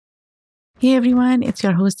Hey everyone, it's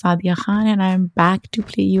your host Sadia Khan, and I'm back to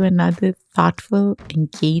play you another thoughtful,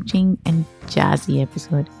 engaging, and jazzy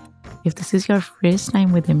episode. If this is your first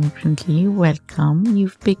time with Immigrantly, welcome.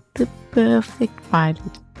 You've picked the perfect pilot.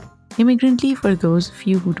 Immigrantly, for those of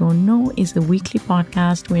you who don't know, is a weekly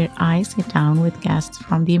podcast where I sit down with guests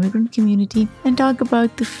from the immigrant community and talk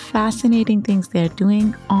about the fascinating things they're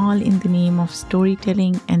doing, all in the name of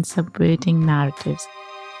storytelling and subverting narratives.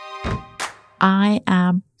 I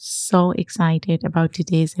am so excited about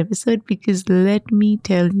today's episode because let me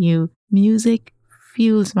tell you, music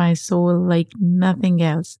fuels my soul like nothing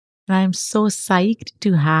else. And I'm so psyched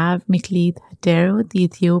to have Meklit Hadero, the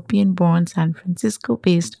Ethiopian-born San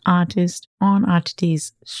Francisco-based artist, on our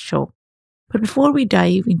today's show. But before we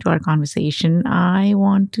dive into our conversation, I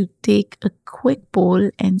want to take a quick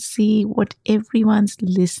poll and see what everyone's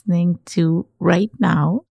listening to right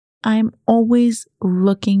now. I'm always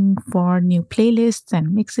looking for new playlists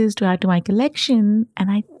and mixes to add to my collection,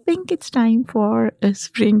 and I think it's time for a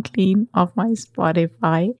spring clean of my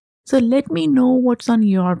Spotify. So let me know what's on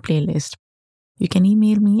your playlist. You can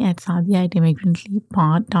email me at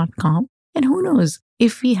sadia@immigrantlypod.com. And who knows,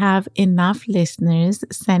 if we have enough listeners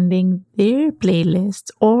sending their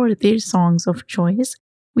playlists or their songs of choice,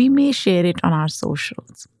 we may share it on our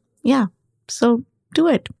socials. Yeah, so do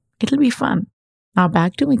it. It'll be fun. Now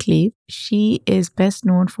back to Meklit. She is best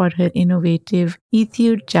known for her innovative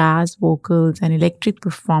Ethio jazz vocals and electric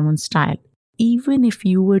performance style. Even if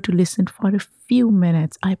you were to listen for a few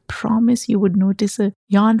minutes, I promise you would notice a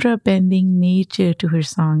genre-bending nature to her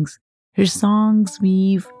songs. Her songs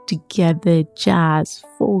weave together jazz,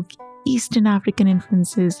 folk, Eastern African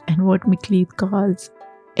influences, and what Meklit calls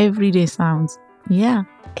everyday sounds. Yeah,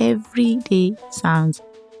 everyday sounds.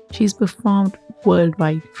 She's performed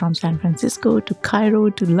worldwide, from San Francisco to Cairo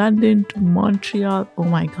to London to Montreal. Oh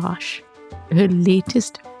my gosh. Her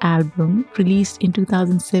latest album, released in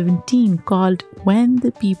 2017, called When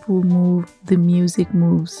the People Move, the Music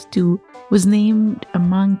Moves Too, was named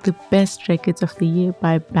among the best records of the year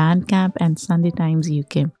by Bandcamp and Sunday Times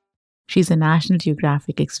UK. She's a National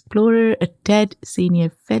Geographic Explorer, a TED Senior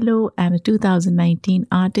Fellow, and a 2019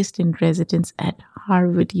 Artist in Residence at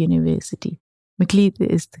Harvard University. Meklit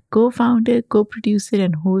is the co-founder, co-producer,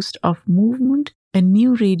 and host of Movement, a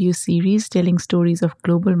new radio series telling stories of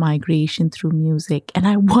global migration through music. And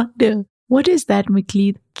I wonder, what is that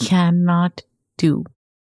Meklit cannot do?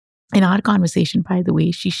 In our conversation, by the way,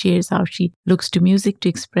 she shares how she looks to music to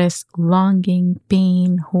express longing,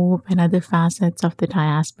 pain, hope, and other facets of the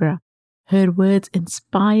diaspora. Her words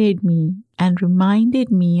inspired me and reminded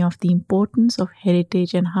me of the importance of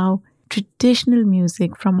heritage and how traditional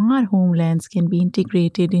music from our homelands can be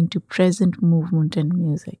integrated into present movement and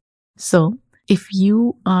music. So, if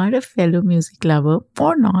you are a fellow music lover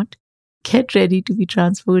or not, get ready to be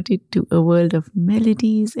transported to a world of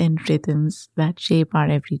melodies and rhythms that shape our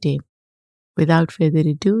everyday. Without further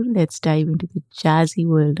ado, let's dive into the jazzy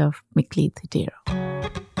world of Meklit Hadero.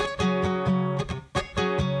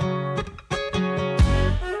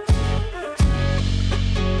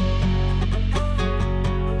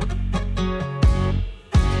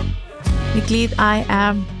 Meklit, I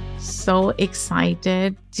am so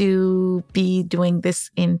excited to be doing this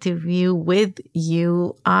interview with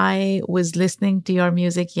you. I was listening to your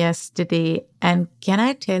music yesterday, and can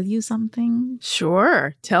I tell you something?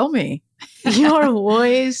 Sure, tell me. Your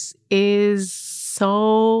voice is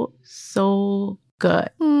so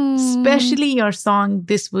good. Especially your song,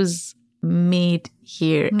 This Was Made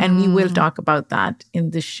Here. And we will talk about that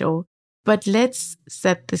in the show. But let's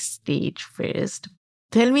set the stage first.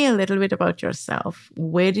 Tell me a little bit about yourself.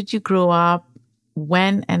 Where did you grow up?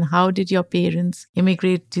 When and how did your parents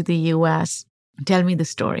immigrate to the US? Tell me the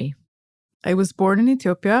story. I was born in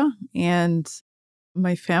Ethiopia, and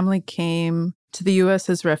my family came to the US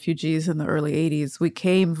as refugees in the early 80s. We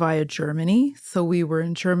came via Germany, so we were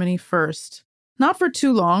in Germany first. Not for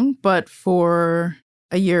too long, but for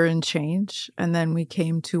a year and change. And then we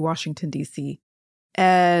came to Washington, D.C.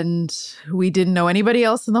 And we didn't know anybody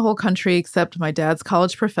else in the whole country except my dad's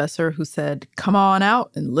college professor, who said, come on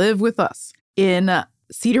out and live with us in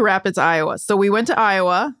Cedar Rapids, Iowa. So we went to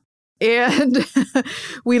Iowa, and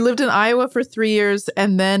we lived in Iowa for 3 years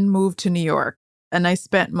and then moved to New York. And I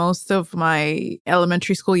spent most of my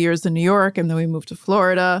elementary school years in New York, and then we moved to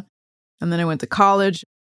Florida, and then I went to college.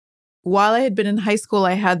 While I had been in high school,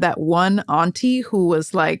 I had that one auntie who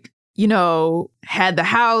was like, you know, had the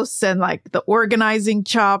house and like the organizing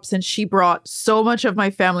chops. And she brought so much of my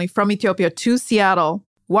family from Ethiopia to Seattle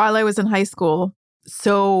while I was in high school.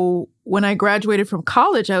 So when I graduated from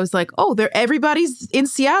college, I was like, oh, everybody's in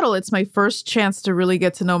Seattle. It's my first chance to really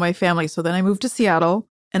get to know my family. So then I moved to Seattle.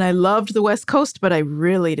 And I loved the West Coast, but I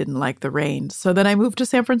really didn't like the rain. So then I moved to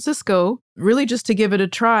San Francisco, really just to give it a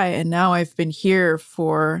try. And now I've been here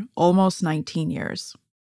for almost 19 years.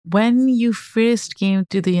 When you first came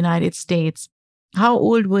to the United States, how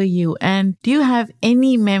old were you? And do you have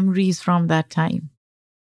any memories from that time?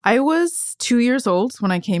 I was 2 years old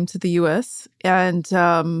when I came to the US. And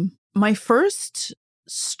my first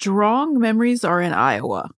strong memories are in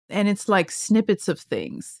Iowa. And it's like snippets of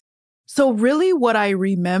things. So really what I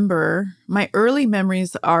remember, my early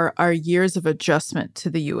memories are years of adjustment to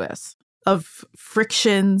the US, of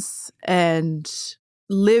frictions and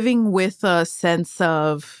living with a sense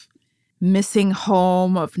of missing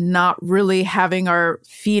home, of not really having our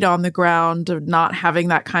feet on the ground, of not having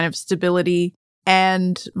that kind of stability.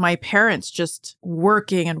 And my parents just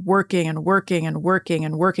working and working and working and working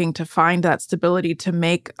and working to find that stability, to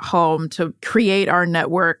make home, to create our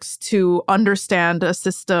networks, to understand a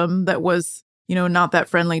system that was, not that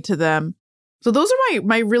friendly to them. So those are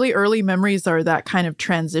my really early memories, are that kind of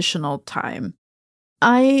transitional time.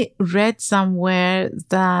 I read somewhere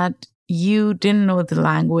that you didn't know the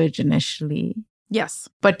language initially. Yes.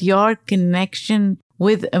 But your connection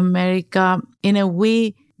with America, in a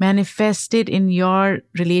way, manifested in your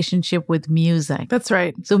relationship with music. That's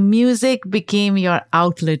right. So music became your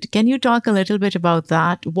outlet. Can you talk a little bit about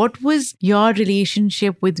that? What was your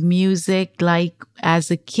relationship with music like as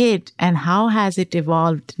a kid, and how has it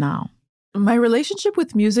evolved now? My relationship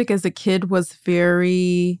with music as a kid was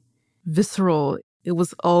very visceral. It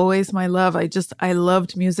was always my love. I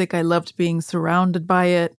loved music. I loved being surrounded by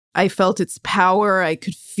it. I felt its power. I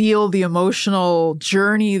could feel the emotional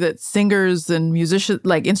journey that singers and musicians,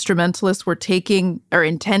 like instrumentalists, were taking or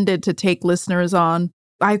intended to take listeners on.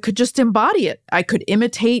 I could just embody it. I could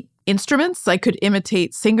imitate instruments. I could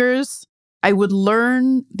imitate singers. I would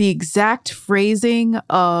learn the exact phrasing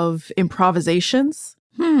of improvisations.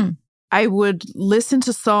 I would listen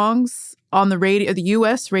to songs on the radio, the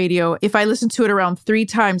US radio. If I listened to it around 3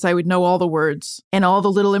 times, I would know all the words and all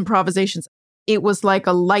the little improvisations. It was like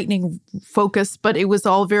a lightning focus, but it was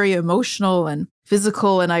all very emotional and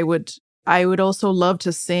physical. And I would also love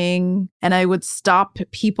to sing, and I would stop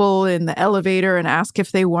people in the elevator and ask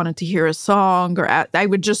if they wanted to hear a song, or I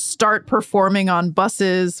would just start performing on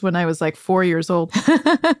buses when I was like 4 years old.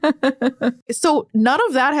 So none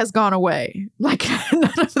of that has gone away. Like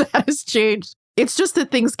none of that has changed. It's just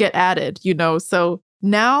that things get added, So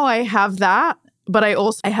now I have that. But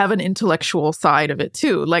I have an intellectual side of it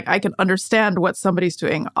too. Like I can understand what somebody's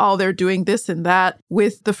doing. Oh, they're doing this and that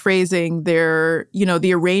with the phrasing, the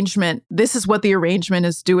arrangement. This is what the arrangement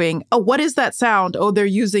is doing. Oh, what is that sound? Oh, they're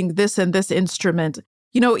using this and this instrument.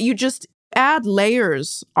 You just add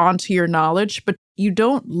layers onto your knowledge, but you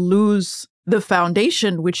don't lose the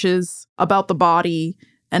foundation, which is about the body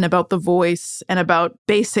and about the voice and about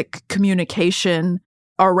basic communication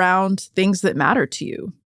around things that matter to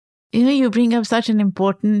you. You bring up such an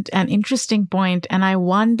important and interesting point, and I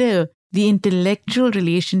wonder, the intellectual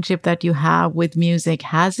relationship that you have with music,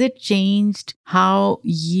 has it changed how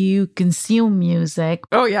you consume music?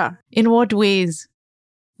 Oh, yeah. In what ways?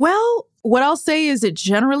 Well, what I'll say is it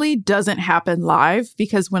generally doesn't happen live,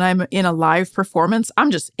 because when I'm in a live performance, I'm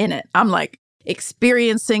just in it. I'm like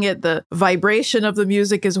experiencing it. The vibration of the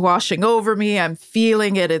music is washing over me. I'm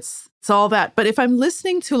feeling it. It's all that. But if I'm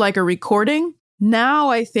listening to like a recording, now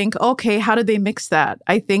I think, okay, how did they mix that?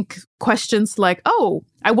 I think questions like, oh,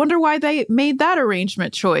 I wonder why they made that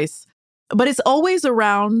arrangement choice. But it's always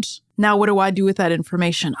around, now what do I do with that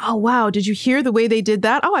information? Oh, wow, did you hear the way they did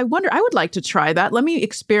that? Oh, I wonder, I would like to try that. Let me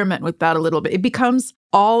experiment with that a little bit. It becomes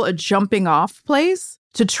all a jumping off place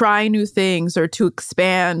to try new things or to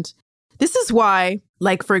expand. This is why,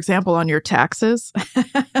 like, for example, on your taxes,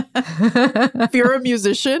 if you're a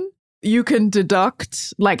musician, you can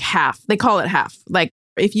deduct like half. They call it half. Like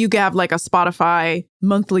if you have like a Spotify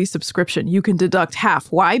monthly subscription, you can deduct half.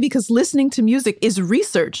 Why? Because listening to music is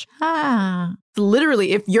research.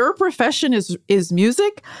 Literally, if your profession is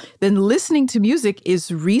music, then listening to music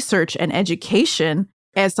is research and education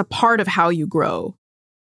as a part of how you grow.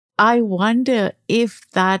 I wonder if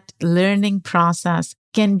that learning process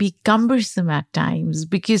can be cumbersome at times,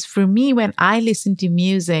 because for me, when I listen to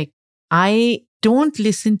music, I don't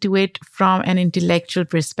listen to it from an intellectual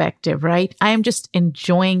perspective, right? I am just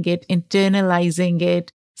enjoying it, internalizing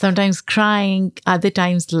it, sometimes crying, other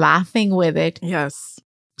times laughing with it. Yes.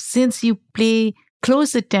 Since you pay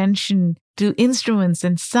close attention to instruments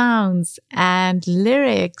and sounds and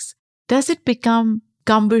lyrics, does it become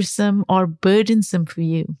cumbersome or burdensome for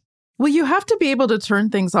you? Well, you have to be able to turn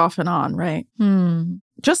things off and on, right?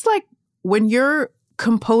 Just like when you're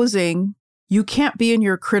composing, you can't be in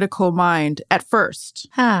your critical mind at first.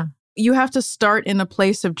 Huh. You have to start in a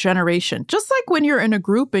place of generation. Just like when you're in a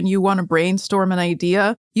group and you want to brainstorm an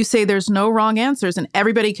idea, you say there's no wrong answers and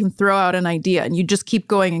everybody can throw out an idea and you just keep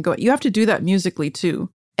going and going. You have to do that musically too.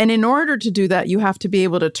 And in order to do that, you have to be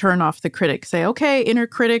able to turn off the critic. Say, okay, inner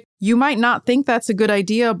critic, you might not think that's a good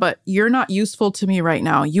idea, but you're not useful to me right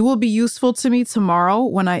now. You will be useful to me tomorrow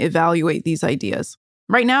when I evaluate these ideas.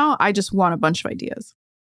 Right now, I just want a bunch of ideas.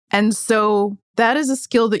 And so that is a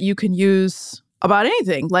skill that you can use about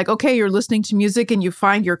anything. Like, okay, you're listening to music and you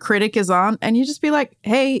find your critic is on and you just be like,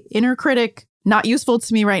 hey, inner critic, not useful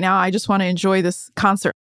to me right now. I just want to enjoy this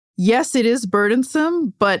concert. Yes, it is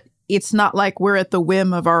burdensome, but it's not like we're at the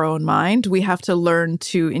whim of our own mind. We have to learn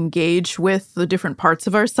to engage with the different parts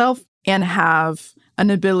of ourselves and have an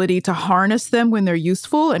ability to harness them when they're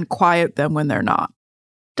useful and quiet them when they're not.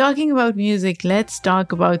 Talking about music, let's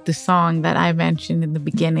talk about the song that I mentioned in the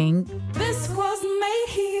beginning. This was made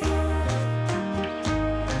here.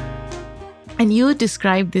 And you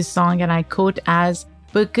described this song, and I quote, as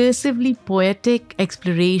percussively poetic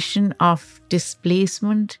exploration of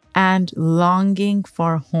displacement and longing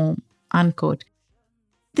for home, unquote.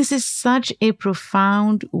 This is such a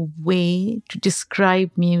profound way to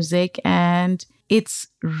describe music and its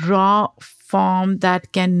raw form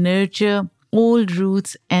that can nurture old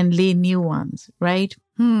roots and lay new ones, right?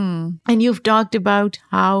 And you've talked about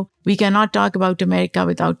how we cannot talk about America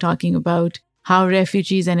without talking about how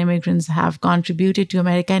refugees and immigrants have contributed to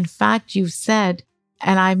America. In fact, you've said,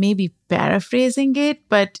 and I may be paraphrasing it,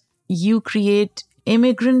 but you create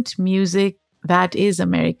immigrant music that is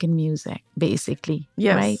American music, basically.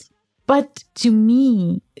 Yes. Right? But to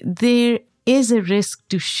me, there is a risk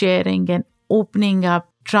to sharing and opening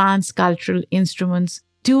up transcultural instruments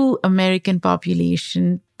to American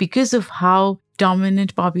population because of how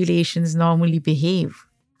dominant populations normally behave.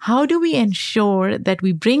 How do we ensure that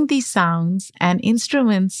we bring these sounds and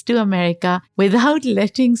instruments to America without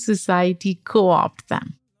letting society co-opt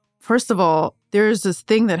them? First of all, there's this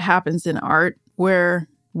thing that happens in art where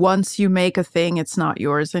once you make a thing, it's not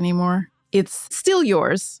yours anymore. It's still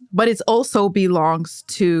yours, but it also belongs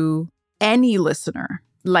to any listener.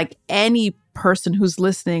 Like any person who's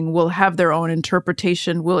listening will have their own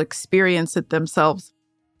interpretation, will experience it themselves.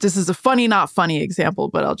 This is a funny, not funny example,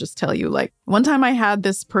 but I'll just tell you, like one time I had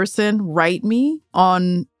this person write me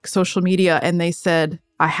on social media and they said,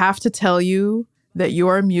 I have to tell you that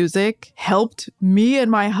your music helped me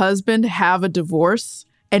and my husband have a divorce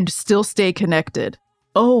and still stay connected.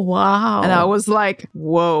 Oh, wow. And I was like,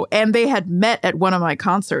 whoa. And they had met at one of my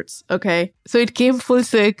concerts. Okay. So it came full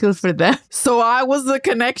circle for them. So I was the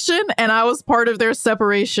connection and I was part of their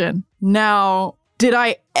separation. Now, did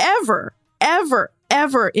I ever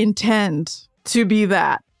intend to be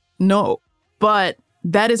that? No. But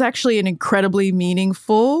that is actually an incredibly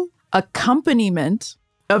meaningful accompaniment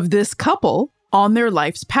of this couple on their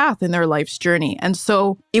life's path and their life's journey. And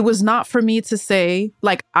so it was not for me to say,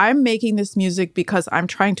 like, I'm making this music because I'm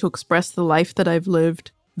trying to express the life that I've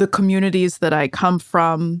lived, the communities that I come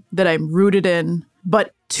from, that I'm rooted in.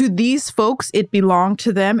 But to these folks, it belonged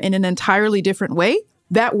to them in an entirely different way.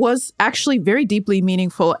 That was actually very deeply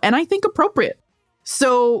meaningful and I think appropriate.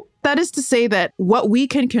 So that is to say that what we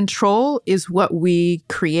can control is what we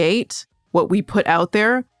create, what we put out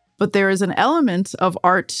there. But there is an element of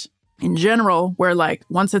art in general where, like,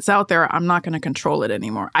 once it's out there, I'm not going to control it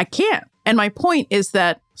anymore. I can't. And my point is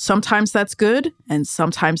that sometimes that's good and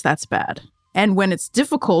sometimes that's bad. And when it's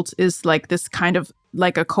difficult is like this kind of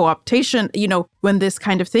like a co-optation, you know, when this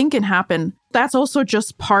kind of thing can happen, that's also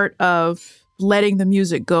just part of letting the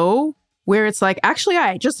music go, where it's like, actually,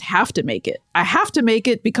 I just have to make it. I have to make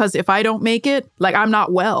it because if I don't make it, like, I'm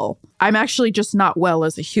not well. I'm actually just not well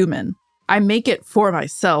as a human. I make it for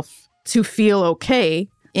myself to feel okay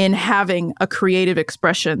in having a creative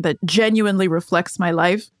expression that genuinely reflects my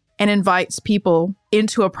life and invites people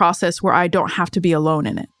into a process where I don't have to be alone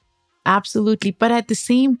in it. Absolutely. But at the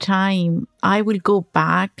same time, I will go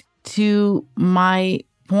back to my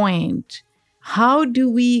point. How do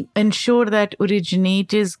we ensure that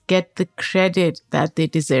originators get the credit that they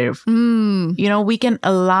deserve? You know, we can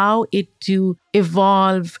allow it to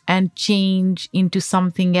evolve and change into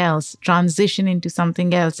something else, transition into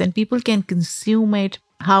something else, and people can consume it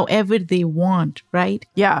however they want, right?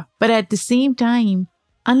 Yeah. But at the same time,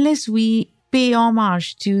 unless we pay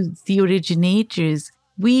homage to the originators,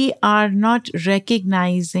 we are not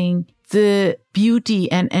recognizing the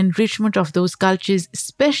beauty and enrichment of those cultures,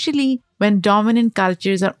 especially when dominant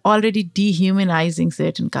cultures are already dehumanizing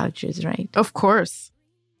certain cultures, right? Of course.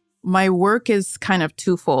 My work is kind of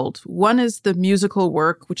twofold. One is the musical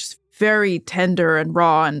work, which is very tender and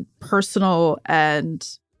raw and personal and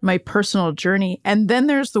my personal journey. And then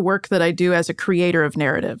there's the work that I do as a creator of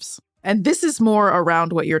narratives. And this is more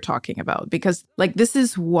around what you're talking about, because like this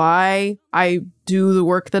is why I do the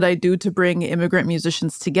work that I do to bring immigrant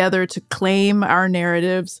musicians together, to claim our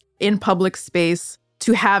narratives in public space,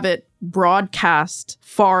 to have it broadcast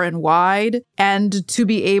far and wide, and to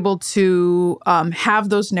be able to have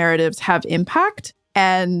those narratives have impact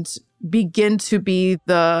and begin to be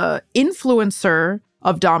the influencer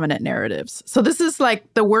of dominant narratives. So this is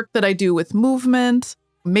like the work that I do with movement,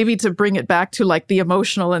 maybe to bring it back to like the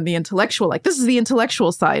emotional and the intellectual, like this is the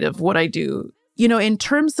intellectual side of what I do. You know, in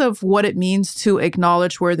terms of what it means to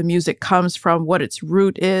acknowledge where the music comes from, what its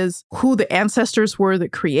root is, who the ancestors were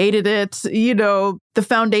that created it, you know, the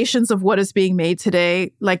foundations of what is being made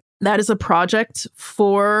today, like that is a project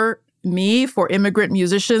for me, for immigrant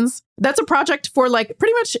musicians. That's a project for like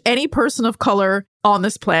pretty much any person of color on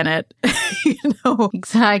this planet, you know?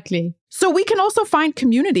 Exactly. So we can also find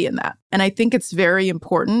community in that. And I think it's very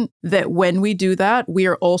important that when we do that, we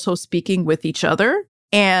are also speaking with each other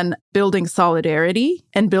and building solidarity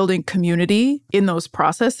and building community in those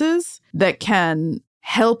processes that can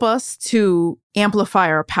help us to amplify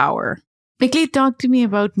our power. Meklit, talk to me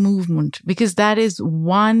about movement, because that is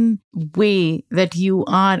one way that you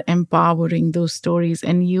are empowering those stories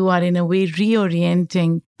and you are in a way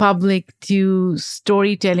reorienting public to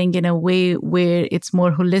storytelling in a way where it's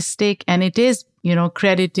more holistic and it is, you know,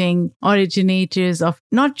 crediting originators of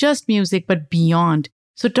not just music, but beyond.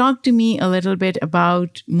 So talk to me a little bit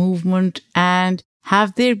about movement, and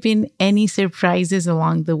have there been any surprises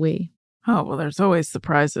along the way? Oh, well, there's always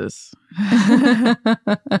surprises.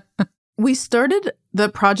 We started the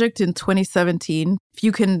project in 2017. If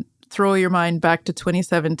you can throw your mind back to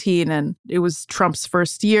 2017, and it was Trump's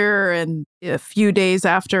first year. And a few days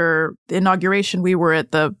after the inauguration, we were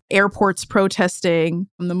at the airports protesting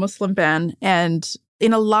the Muslim ban. And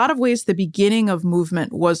in a lot of ways, the beginning of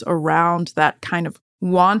movement was around that kind of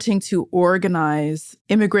wanting to organize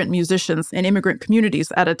immigrant musicians and immigrant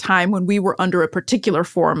communities at a time when we were under a particular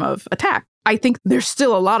form of attack. I think there's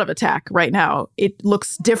still a lot of attack right now. It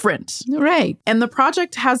looks different. Right. And the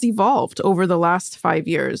project has evolved over the last 5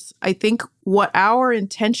 years. I think what our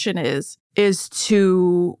intention is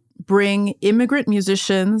to bring immigrant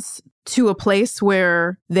musicians to a place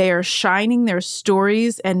where they are shining their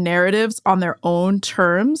stories and narratives on their own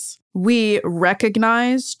terms. We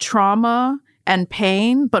recognize trauma and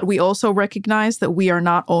pain, but we also recognize that we are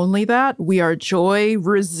not only that. We are joy,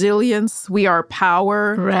 resilience, we are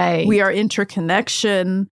power, Right. We are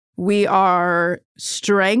interconnection, we are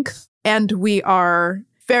strength, and we are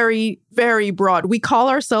very, very broad. We call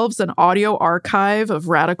ourselves an audio archive of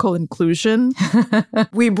radical inclusion.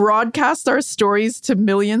 We broadcast our stories to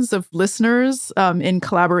millions of listeners in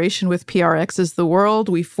collaboration with PRX's The World.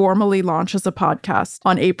 We formally launch as a podcast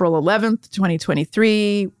on April 11th,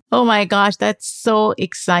 2023. Oh my gosh, that's so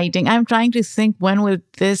exciting. I'm trying to think, when will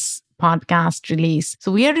this podcast release?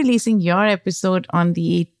 So we are releasing your episode on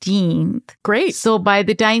the 18th. Great. So by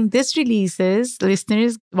the time this releases,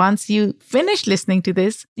 listeners, once you finish listening to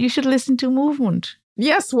this, you should listen to Movement.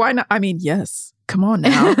 Yes, why not? I mean, yes. Come on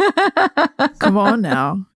now. Come on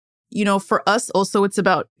now. You know, for us also, it's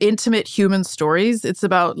about intimate human stories. It's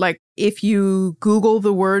about, like, if you Google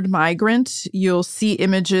the word migrant, you'll see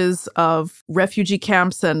images of refugee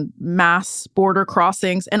camps and mass border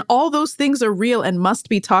crossings. And all those things are real and must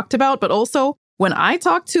be talked about. But also, when I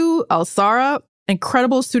talk to Al-Sara,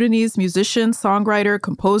 incredible Sudanese musician, songwriter,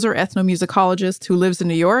 composer, ethnomusicologist who lives in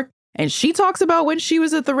New York, and she talks about when she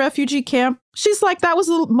was at the refugee camp, she's like, that was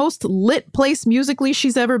the most lit place musically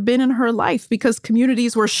she's ever been in her life, because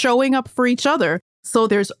communities were showing up for each other. So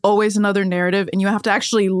there's always another narrative, and you have to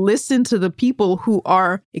actually listen to the people who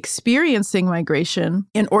are experiencing migration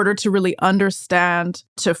in order to really understand,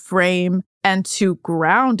 to frame, and to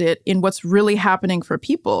ground it in what's really happening for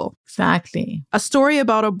people. Exactly. A story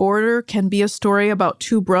about a border can be a story about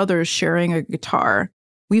two brothers sharing a guitar.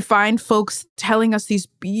 We find folks telling us these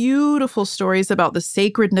beautiful stories about the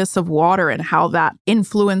sacredness of water and how that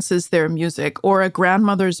influences their music, or a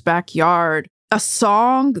grandmother's backyard, a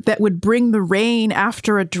song that would bring the rain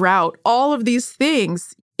after a drought. All of these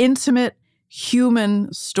things, intimate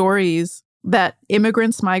human stories that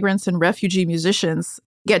immigrants, migrants, and refugee musicians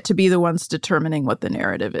get to be the ones determining what the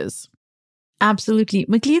narrative is. Absolutely.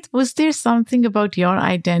 Meklit, was there something about your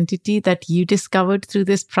identity that you discovered through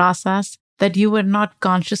this process that you were not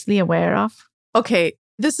consciously aware of? Okay,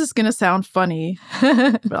 this is going to sound funny,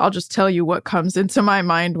 but I'll just tell you what comes into my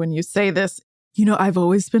mind when you say this. You know, I've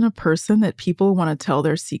always been a person that people want to tell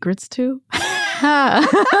their secrets to.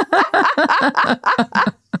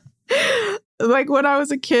 Like when I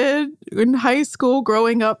was a kid in high school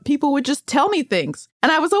growing up, people would just tell me things.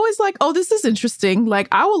 And I was always like, oh, this is interesting. Like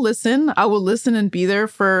I will listen and be there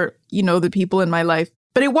for, the people in my life.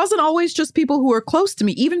 But it wasn't always just people who were close to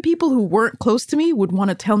me. Even people who weren't close to me would want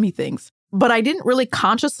to tell me things. But I didn't really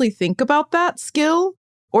consciously think about that skill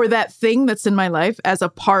or that thing that's in my life as a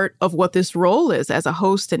part of what this role is as a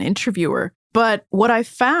host and interviewer. But what I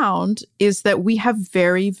found is that we have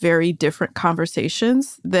very, very different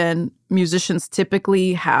conversations than musicians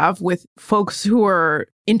typically have with folks who are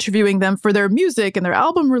interviewing them for their music and their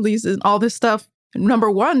album releases and all this stuff.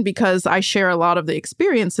 Number one, because I share a lot of the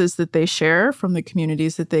experiences that they share from the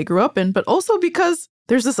communities that they grew up in, but also because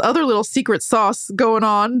there's this other little secret sauce going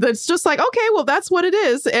on that's just like, okay, well, that's what it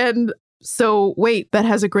is. And so, wait, that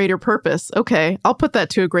has a greater purpose. Okay, I'll put that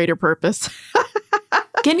to a greater purpose.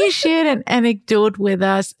 Can you share an anecdote with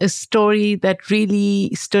us, a story that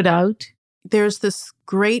really stood out? There's this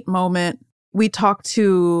great moment. We talked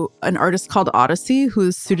to an artist called Odyssey,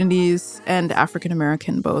 who's Sudanese and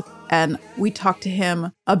African-American both. And we talked to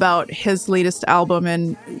him about his latest album,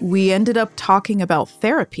 and we ended up talking about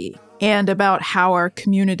therapy and about how our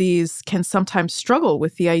communities can sometimes struggle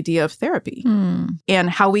with the idea of therapy and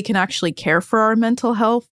how we can actually care for our mental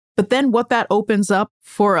health. But then what that opens up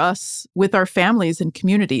for us with our families and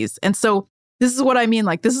communities. And so this is what I mean.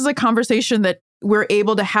 Like, this is a conversation that we're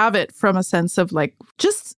able to have it from a sense of like,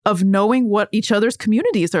 just of knowing what each other's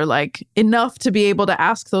communities are like, enough to be able to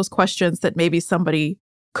ask those questions that maybe somebody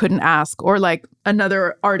couldn't ask. Or like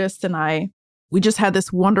another artist and I, we just had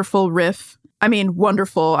this wonderful riff. I mean,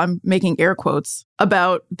 wonderful, I'm making air quotes,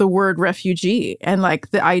 about the word refugee and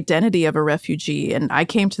like the identity of a refugee. And I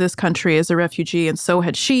came to this country as a refugee and so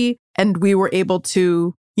had she. And we were able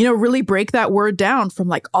to, really break that word down from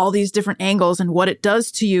like all these different angles and what it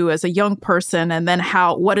does to you as a young person. And then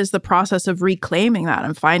what is the process of reclaiming that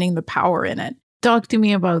and finding the power in it. Talk to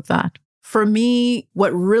me about that. For me,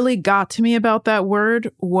 what really got to me about that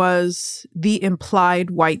word was the implied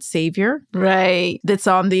white savior. Right. That's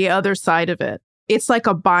on the other side of it. It's like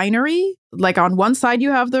a binary. Like on one side, you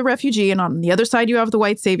have the refugee and on the other side, you have the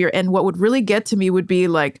white savior. And what would really get to me would be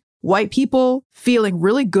like white people feeling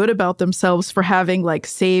really good about themselves for having like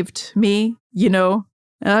saved me, And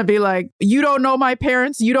I'd be like, you don't know my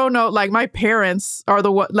parents. You don't know, like my parents are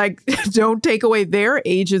the one, like, don't take away their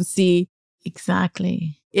agency.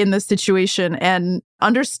 Exactly. In this situation and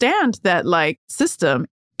understand that like system.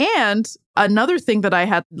 And another thing that I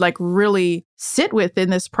had like really sit with in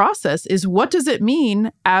this process is what does it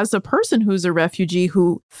mean as a person who's a refugee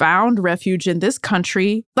who found refuge in this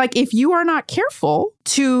country? Like if you are not careful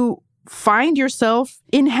to find yourself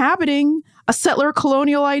inhabiting a settler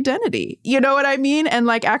colonial identity, you know what I mean? And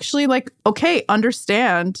like actually like, okay,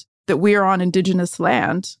 understand that we are on indigenous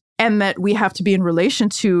land and that we have to be in relation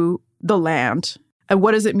to the land. And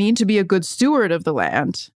what does it mean to be a good steward of the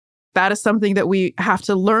land? That is something that we have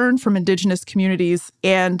to learn from indigenous communities.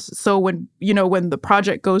 And so when the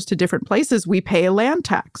project goes to different places, we pay a land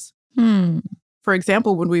tax. For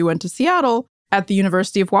example, when we went to Seattle at the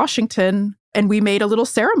University of Washington, and we made a little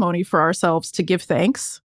ceremony for ourselves to give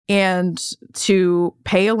thanks and to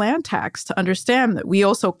pay a land tax, to understand that we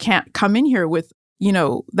also can't come in here with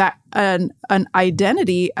that an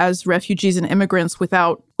identity as refugees and immigrants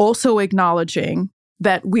without also acknowledging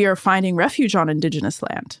that we are finding refuge on indigenous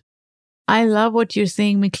land. I love what you're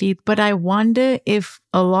saying, Meklit, but I wonder if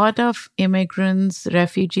a lot of immigrants,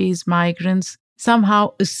 refugees, migrants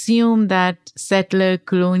somehow assume that settler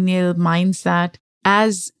colonial mindset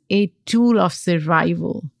as a tool of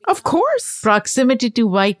survival. Of course. Proximity to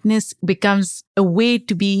whiteness becomes a way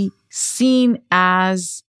to be seen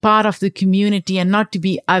as part of the community and not to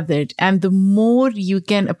be othered. And the more you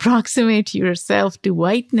can approximate yourself to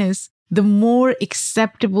whiteness, the more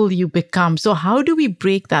acceptable you become. So how do we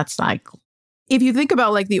break that cycle? If you think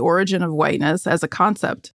about like the origin of whiteness as a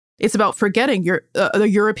concept, it's about forgetting the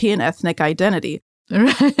European ethnic identity.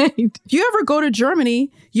 Right. If you ever go to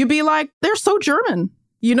Germany, you'd be like, they're so German.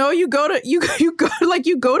 You go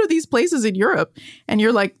to these places in Europe and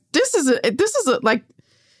you're like, this is like,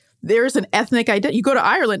 there's an ethnic identity. You go to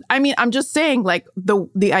Ireland. I mean, I'm just saying like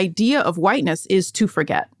the idea of whiteness is to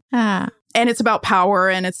forget. And it's about power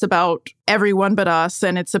and it's about everyone but us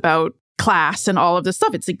and it's about class and all of this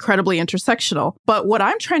stuff. It's incredibly intersectional. But what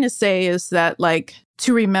I'm trying to say is that like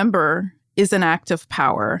to remember is an act of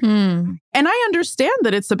power. And I understand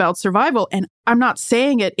that it's about survival. And I'm not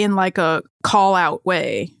saying it in like a call out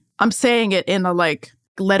way. I'm saying it in a like,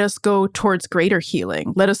 let us go towards greater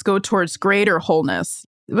healing. Let us go towards greater wholeness.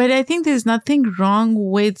 But I think there's nothing wrong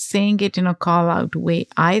with saying it in a call out way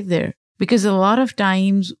either. Because a lot of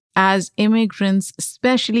times as immigrants,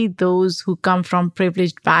 especially those who come from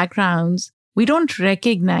privileged backgrounds, we don't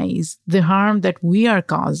recognize the harm that we are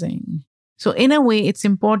causing. So in a way, it's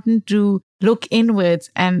important to look inwards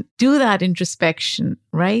and do that introspection,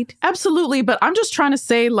 right? Absolutely. But I'm just trying to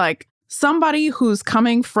say, like, somebody who's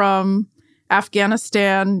coming from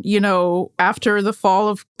Afghanistan, after the fall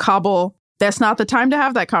of Kabul, that's not the time to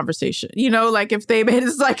have that conversation. Like if they made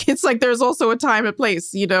it's like there's also a time and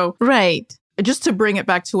place, Right. Just to bring it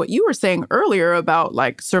back to what you were saying earlier about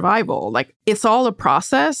like survival, like it's all a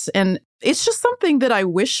process. And it's just something that I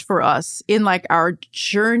wish for us in like our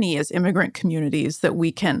journey as immigrant communities, that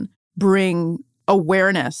we can bring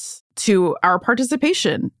awareness to our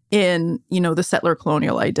participation in, the settler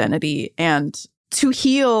colonial identity, and to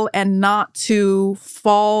heal and not to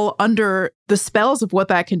fall under the spells of what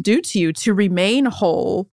that can do to you, to remain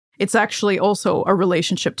whole. It's actually also a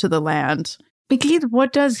relationship to the land. Meklit,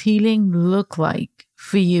 what does healing look like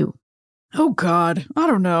for you? Oh, God, I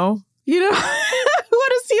don't know. What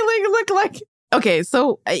does healing look like? Okay,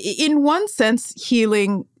 so in one sense,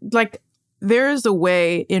 healing, like, there's a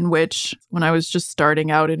way in which when I was just starting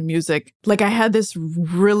out in music, like I had this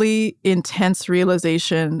really intense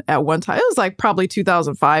realization at one time. It was like probably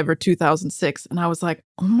 2005 or 2006. And I was like,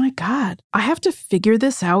 oh my God, I have to figure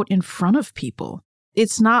this out in front of people.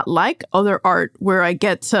 It's not like other art where I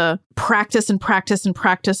get to practice and practice and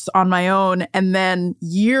practice on my own and then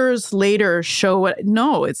years later show what.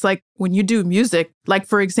 No, it's like when you do music, like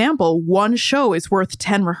for example, one show is worth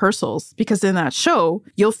 10 rehearsals, because in that show,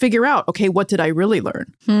 you'll figure out, okay, what did I really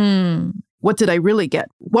learn? What did I really get?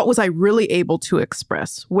 What was I really able to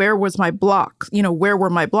express? Where was my block? Where were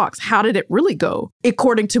my blocks? How did it really go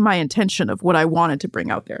according to my intention of what I wanted to bring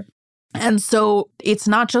out there? And so it's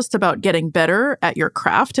not just about getting better at your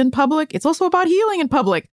craft in public. It's also about healing in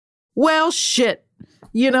public. Well, shit,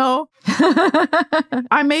 I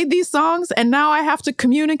made these songs and now I have to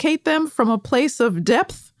communicate them from a place of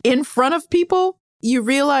depth in front of people. You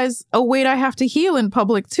realize, oh, wait, I have to heal in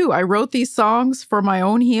public too. I wrote these songs for my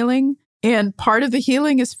own healing, and part of the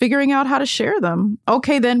healing is figuring out how to share them.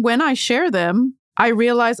 Okay, then when I share them, I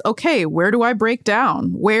realize, okay, where do I break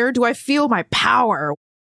down? Where do I feel my power?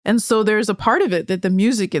 And so there's a part of it that the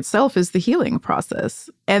music itself is the healing process.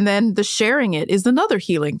 And then the sharing it is another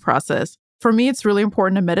healing process. For me, it's really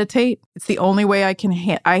important to meditate. It's the only way I can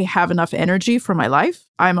I have enough energy for my life.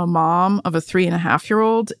 I'm a mom of a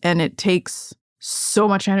 3.5-year-old, and it takes so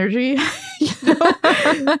much energy.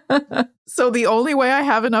 So the only way I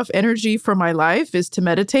have enough energy for my life is to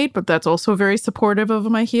meditate, but that's also very supportive of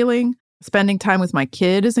my healing. Spending time with my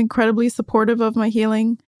kid is incredibly supportive of my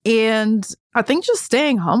healing. And I think just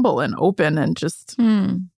staying humble and open, and just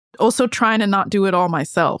also trying to not do it all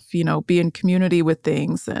myself, be in community with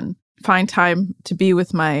things and find time to be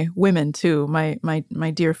with my women too,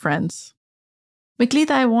 my dear friends. Meklit,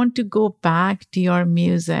 I want to go back to your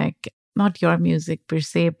music, not your music per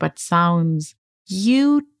se, but sounds.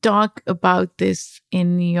 You talk about this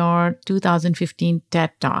in your 2015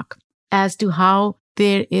 TED Talk as to how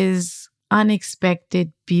there is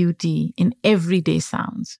unexpected beauty in everyday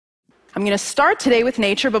sounds. I'm going to start today with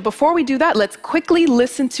nature, but before we do that, let's quickly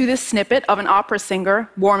listen to this snippet of an opera singer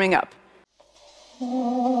warming up.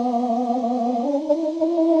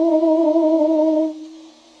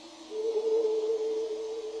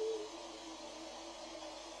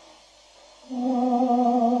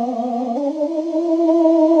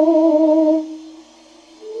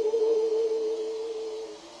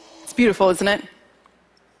 It's beautiful, isn't it?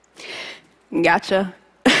 Gotcha.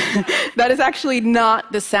 That is actually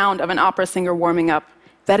not the sound of an opera singer warming up.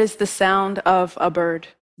 That is the sound of a bird.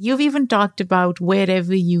 You've even talked about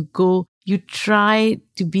wherever you go, you try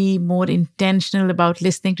to be more intentional about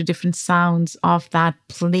listening to different sounds of that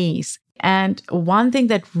place. And one thing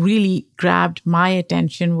that really grabbed my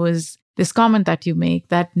attention was this comment that you make,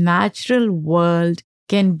 that natural world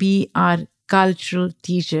can be our cultural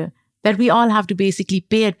teacher, that we all have to basically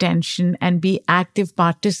pay attention and be active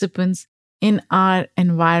participants in our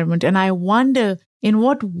environment. And I wonder, in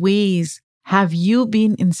what ways have you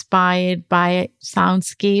been inspired by a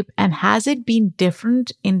soundscape, and has it been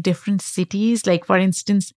different in different cities? Like, for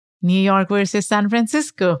instance, New York versus San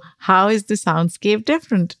Francisco. How is the soundscape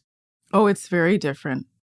different? Oh, it's very different.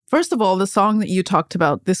 First of all, the song that you talked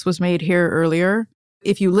about, This Was Made Here, earlier,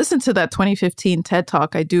 if you listen to that 2015 TED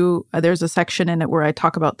Talk, there's a section in it where I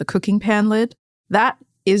talk about the cooking pan lid. That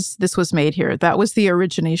is This Was Made Here. That was the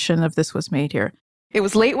origination of This Was Made Here. It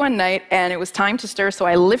was late one night and it was time to stir, so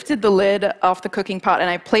I lifted the lid off the cooking pot and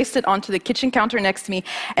I placed it onto the kitchen counter next to me,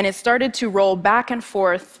 and it started to roll back and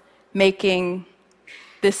forth, making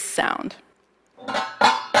this sound.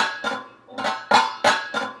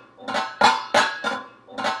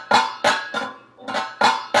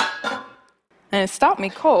 and it stopped me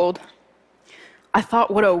cold. I thought,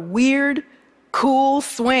 what a weird, cool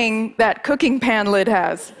swing that cooking pan lid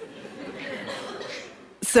has.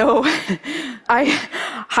 So I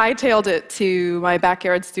hightailed it to my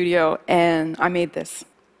backyard studio, and I made this.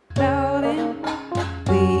 Clouding,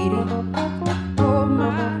 waiting for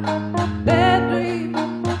my bad dream,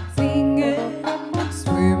 singing,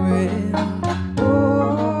 swimming,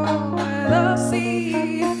 over the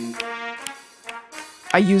sea.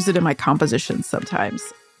 I use it in my compositions sometimes.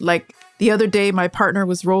 Like the other day, my partner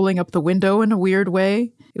was rolling up the window in a weird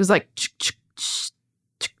way. It was like,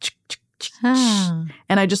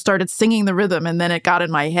 and I just started singing the rhythm, and then it got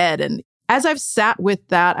in my head. And as I've sat with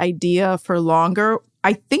that idea for longer,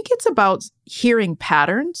 I think it's about hearing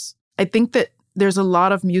patterns. I think that there's a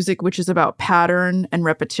lot of music which is about pattern and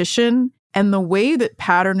repetition. And the way that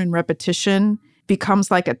pattern and repetition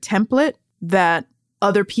becomes like a template that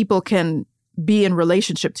other people can be in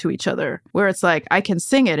relationship to each other, where it's like, I can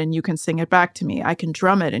sing it and you can sing it back to me. I can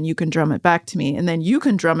drum it and you can drum it back to me. And then you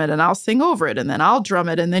can drum it and I'll sing over it. And then I'll drum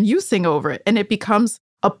it and then you sing over it. And it becomes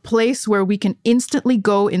a place where we can instantly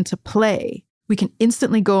go into play. We can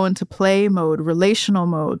instantly go into play mode, relational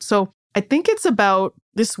mode. So I think it's about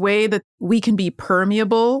this way that we can be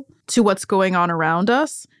permeable to what's going on around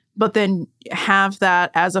us, but then have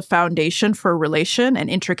that as a foundation for relation and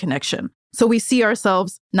interconnection. So we see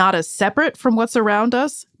ourselves not as separate from what's around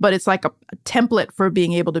us, but it's like a template for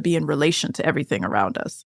being able to be in relation to everything around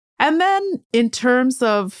us. And then in terms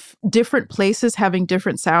of different places having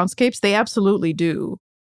different soundscapes, they absolutely do.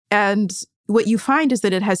 And what you find is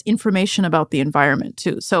that it has information about the environment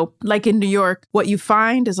too. So like in New York, what you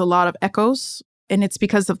find is a lot of echoes, and it's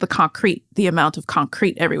because of the concrete, the amount of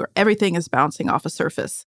concrete everywhere. Everything is bouncing off a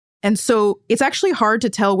surface. And so it's actually hard to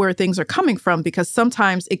tell where things are coming from, because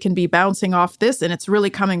sometimes it can be bouncing off this and it's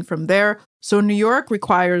really coming from there. So New York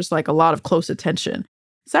requires like a lot of close attention.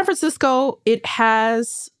 San Francisco, it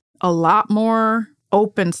has a lot more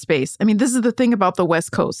open space. I mean, this is the thing about the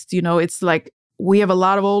West Coast, it's like we have a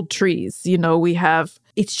lot of old trees,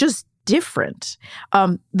 it's just different.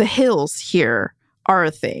 The hills here are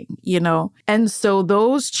a thing, and so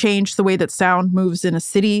those change the way that sound moves in a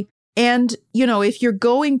city. And, if you're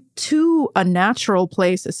going to a natural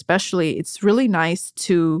place, especially, it's really nice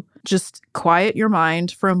to just quiet your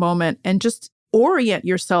mind for a moment and just orient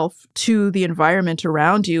yourself to the environment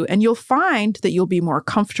around you. And you'll find that you'll be more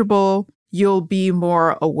comfortable. You'll be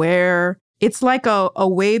more aware. It's like a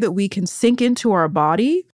way that we can sink into our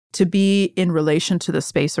body to be in relation to the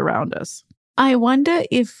space around us. I wonder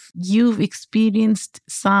if you've experienced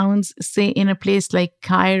sounds, say, in a place like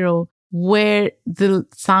Cairo, where the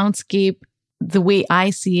soundscape, the way I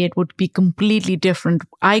see it, would be completely different.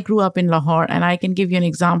 I grew up in Lahore, and I can give you an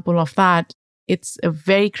example of that. It's a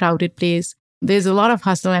very crowded place. There's a lot of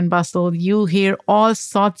hustle and bustle. You hear all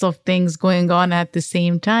sorts of things going on at the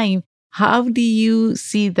same time. How do you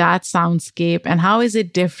see that soundscape, and how is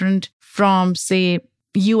it different from, say,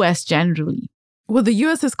 US generally? Well, the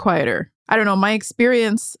US is quieter. I don't know, my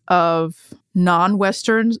experience of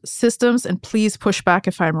non-Western systems, and please push back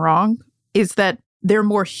if I'm wrong, is that they're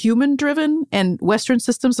more human-driven, and Western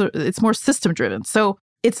systems, it's more system-driven. So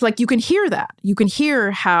it's like you can hear that. You can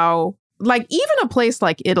hear how, like even a place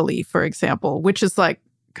like Italy, for example, which is like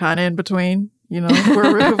kind of in between, where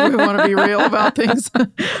we want to be real about things.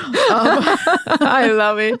 I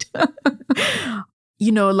love it.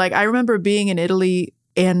 Like I remember being in Italy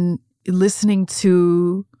and listening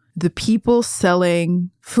to the people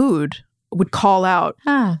selling food would call out.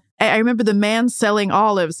 I remember the man selling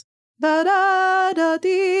olives. Da da da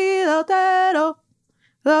dee da da da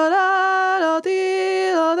da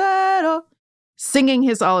da da, singing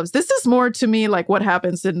his olives. This is more to me like what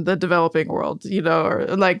happens in the developing world, or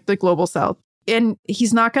like the global South. And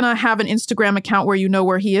he's not going to have an Instagram account where you know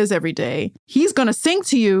where he is every day. He's going to sing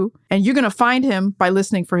to you, and you're going to find him by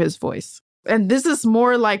listening for his voice. And this is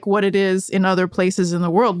more like what it is in other places in the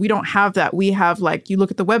world. We don't have that. We have like, you look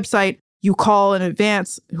at the website, you call in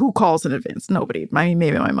advance. Who calls in advance? Nobody.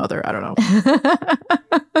 Maybe my mother. I don't know.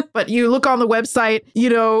 But you look on the website,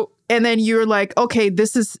 and then you're like, okay,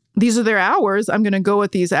 these are their hours. I'm going to go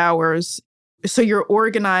at these hours. So you're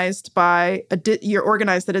organized you're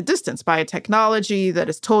organized at a distance by a technology that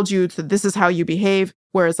has told you that this is how you behave.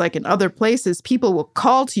 Whereas like in other places, people will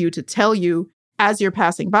call to you to tell you as you're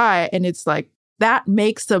passing by. And it's like, that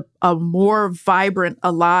makes a more vibrant,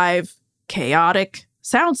 alive, chaotic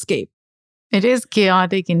soundscape. It is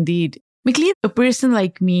chaotic indeed. Meklit, a person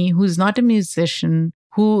like me who's not a musician,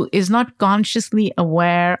 who is not consciously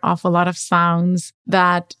aware of a lot of sounds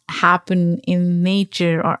that happen in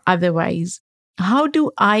nature or otherwise, How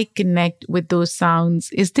do I connect with those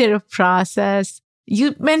sounds? Is there a process?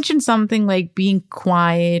 You mentioned something like being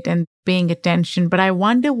quiet and paying attention, but I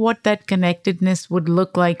wonder what that connectedness would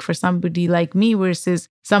look like for somebody like me versus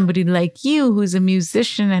somebody like you who's a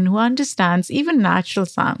musician and who understands even natural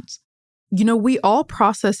sounds. We all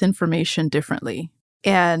process information differently.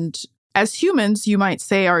 And as humans, you might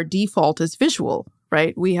say our default is visual,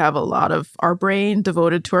 right? We have a lot of our brain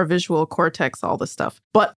devoted to our visual cortex, all this stuff.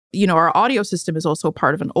 But, our audio system is also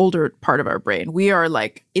part of an older part of our brain. We are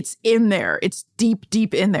like, it's in there. It's deep,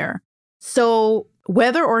 deep in there. So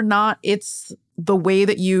whether or not it's the way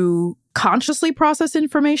that you consciously process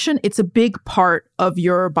information, it's a big part of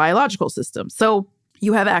your biological system. So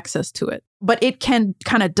you have access to it. But it can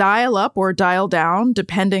kind of dial up or dial down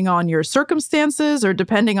depending on your circumstances or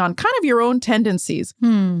depending on kind of your own tendencies.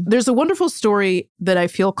 There's a wonderful story that I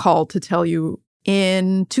feel called to tell you.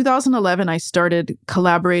 In 2011, I started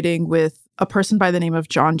collaborating with a person by the name of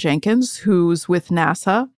John Jenkins, who's with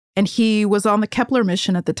NASA. And he was on the Kepler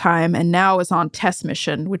mission at the time and now is on TESS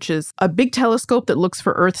mission, which is a big telescope that looks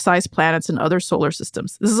for Earth-sized planets and other solar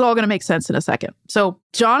systems. This is all going to make sense in a second. So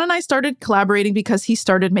John and I started collaborating because he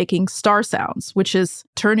started making star sounds, which is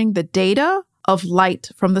turning the data of light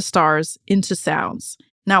from the stars into sounds.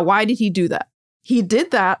 Now, why did he do that? He did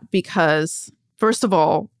that because, first of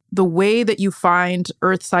all, the way that you find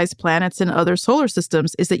Earth-sized planets in other solar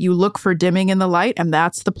systems is that you look for dimming in the light, and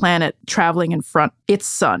that's the planet traveling in front, its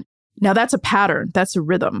sun. Now, that's a pattern. That's a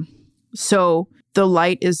rhythm. So the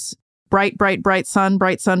light is bright, bright, bright sun, dim,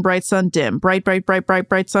 bright, bright, bright, bright,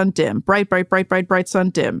 bright sun, dim, bright, bright, bright, bright, bright sun,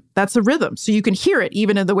 dim. That's a rhythm. So you can hear it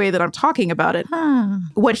even in the way that I'm talking about it.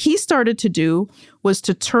 What he started to do was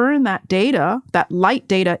to turn that data, that light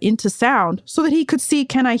data, into sound so that he could see,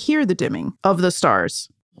 can I hear the dimming of the stars?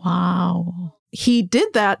 Wow. He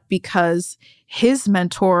did that because his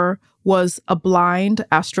mentor was a blind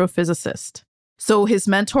astrophysicist. So his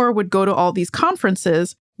mentor would go to all these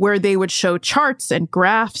conferences where they would show charts and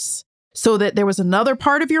graphs so that there was another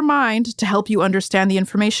part of your mind to help you understand the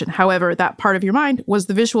information. However, that part of your mind was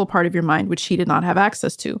the visual part of your mind, which he did not have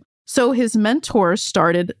access to. So his mentor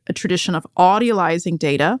started a tradition of audializing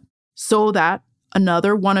data so that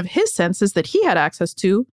another one of his senses that he had access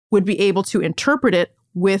to would be able to interpret it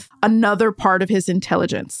with another part of his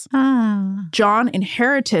intelligence. John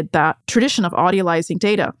inherited that tradition of audializing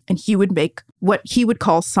data, and he would make what he would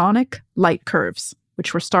call sonic light curves,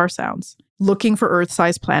 which were star sounds, looking for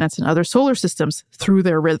Earth-sized planets and other solar systems through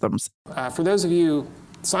their rhythms. For those of you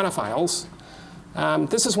sonophiles,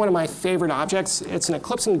 this is one of my favorite objects. It's an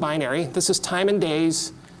eclipsing binary. This is time and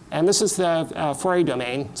days, and this is the Fourier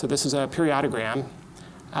domain, so this is a periodogram.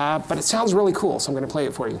 But it sounds really cool, so I'm going to play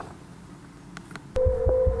it for you.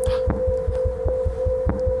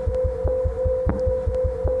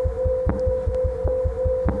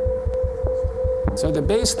 So the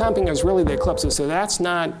bass thumping is really the eclipses, so that's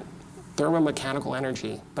not thermomechanical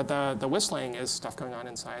energy, but the whistling is stuff going on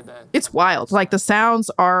inside the... It's wild. Like the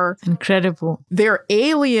sounds are... Incredible. They're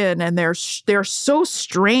alien and they're so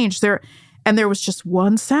strange. And there was just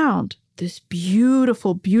one sound, this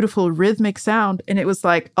beautiful, beautiful rhythmic sound. And it was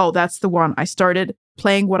like, oh, that's the one. I started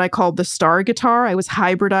playing what I called the star guitar. I was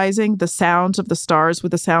hybridizing the sounds of the stars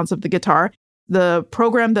with the sounds of the guitar. The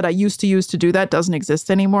program that I used to use to do that doesn't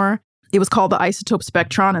exist anymore. It was called the Isotope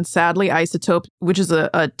Spectron, and sadly, Isotope, which is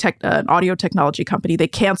an audio technology company, they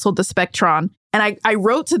canceled the Spectron. And I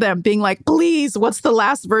wrote to them being like, please, what's the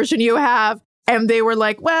last version you have? And they were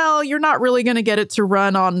like, well, you're not really going to get it to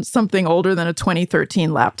run on something older than a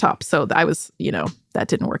 2013 laptop. So I was, that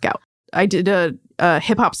didn't work out. I did a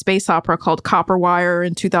hip-hop space opera called Copperwire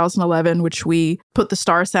in 2011, which we put the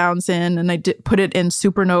star sounds in, and I put it in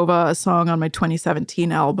Supernova, a song on my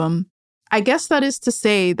 2017 album. I guess that is to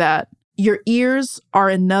say that your ears are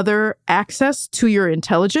another access to your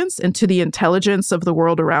intelligence and to the intelligence of the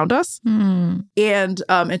world around us and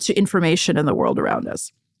to information in the world around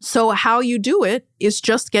us. So how you do it is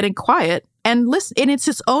just getting quiet and listen. And it's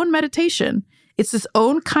its own meditation. It's its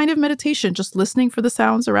own kind of meditation, just listening for the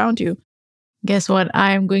sounds around you. Guess what?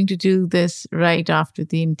 I am going to do this right after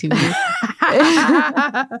the interview.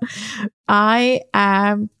 I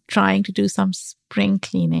am trying to do some spring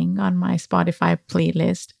cleaning on my Spotify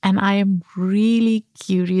playlist, and I am really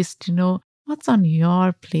curious to know what's on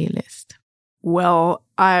your playlist. Well,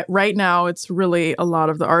 right now it's really a lot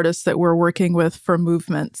of the artists that we're working with for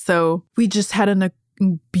Movement. So we just had a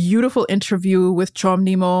beautiful interview with Chom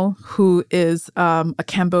Nimol, who is a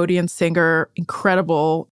Cambodian singer,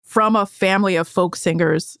 incredible, from a family of folk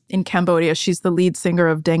singers in Cambodia. She's the lead singer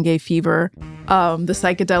of Dengue Fever, the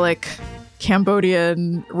psychedelic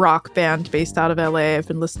Cambodian rock band based out of LA. I've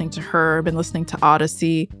been listening to her, been listening to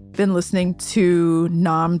Odyssey, been listening to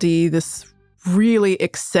Namdi, this really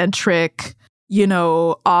eccentric,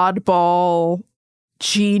 oddball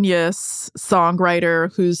genius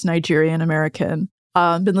songwriter who's Nigerian American.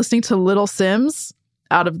 Been listening to Little Sims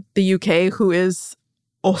out of the UK, who is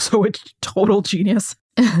also a total genius.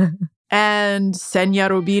 And Senya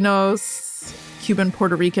Rubinos, Cuban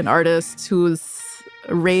Puerto Rican artist who's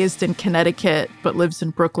raised in Connecticut but lives in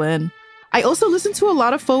Brooklyn. I also listen to a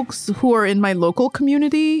lot of folks who are in my local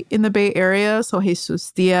community in the Bay Area. So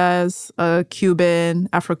Jesus Diaz, a Cuban,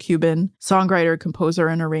 Afro-Cuban songwriter, composer,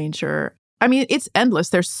 and arranger. I mean, it's endless.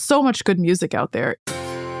 There's so much good music out there.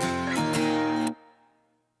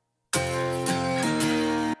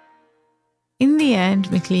 In the end,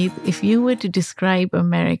 Meklit, if you were to describe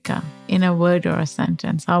America in a word or a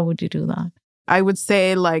sentence, how would you do that? I would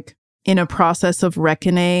say in a process of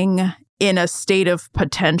reckoning, in a state of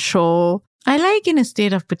potential. I like in a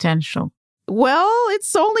state of potential. Well,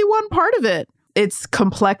 it's only one part of it. It's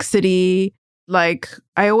complexity. I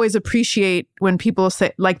always appreciate when people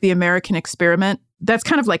say the American experiment. That's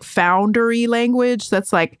kind of foundery language.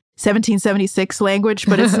 That's 1776 language,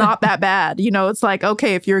 but it's not that bad. It's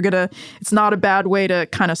okay, if you're it's not a bad way to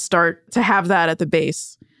kind of start to have that at the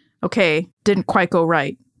base. Okay, didn't quite go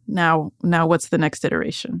right. Now what's the next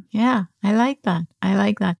iteration? Yeah, I like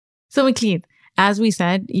that. So Meklit, as we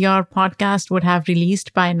said, your podcast would have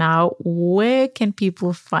released by now. Where can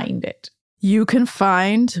people find it? You can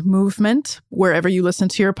find Movement wherever you listen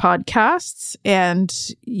to your podcasts, and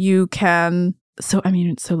you can... So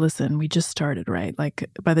listen, we just started, right?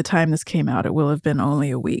 By the time this came out, it will have been only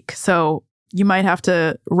a week. So you might have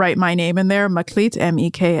to write my name in there, Meklit,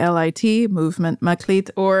 Meklit, Movement Meklit.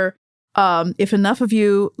 Or if enough of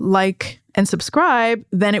you like and subscribe,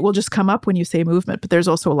 then it will just come up when you say Movement. But there's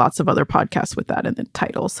also lots of other podcasts with that in the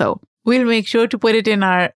title. So we'll make sure to put it in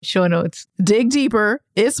our show notes. Dig deeper.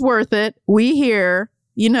 It's worth it. We here,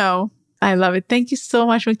 I love it. Thank you so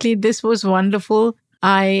much, Meklit. This was wonderful.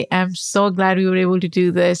 I am so glad we were able to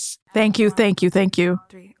do this. Thank you.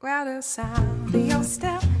 Well, the sound of your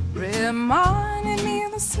step reminded me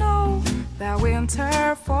of the snow that winter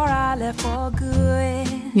before I left for good.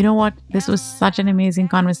 You know what? This was such an amazing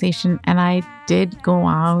conversation, and I did go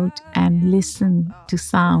out and listen to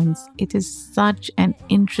sounds. It is such an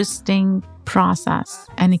interesting process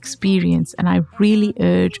and experience, and I really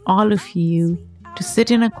urge all of you to sit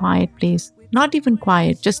in a quiet place. Not even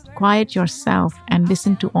quiet, just quiet yourself and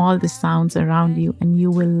listen to all the sounds around you, and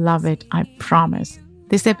you will love it, I promise.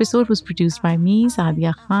 This episode was produced by me,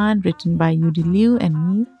 Sadia Khan, written by Yudi Liu and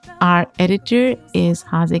me. Our editor is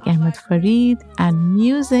Hazik Ahmed Farid, and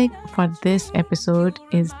music for this episode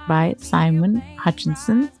is by Simon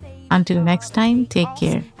Hutchinson. Until next time, take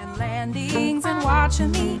care. And landings and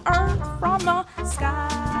watching the earth from the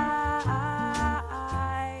sky.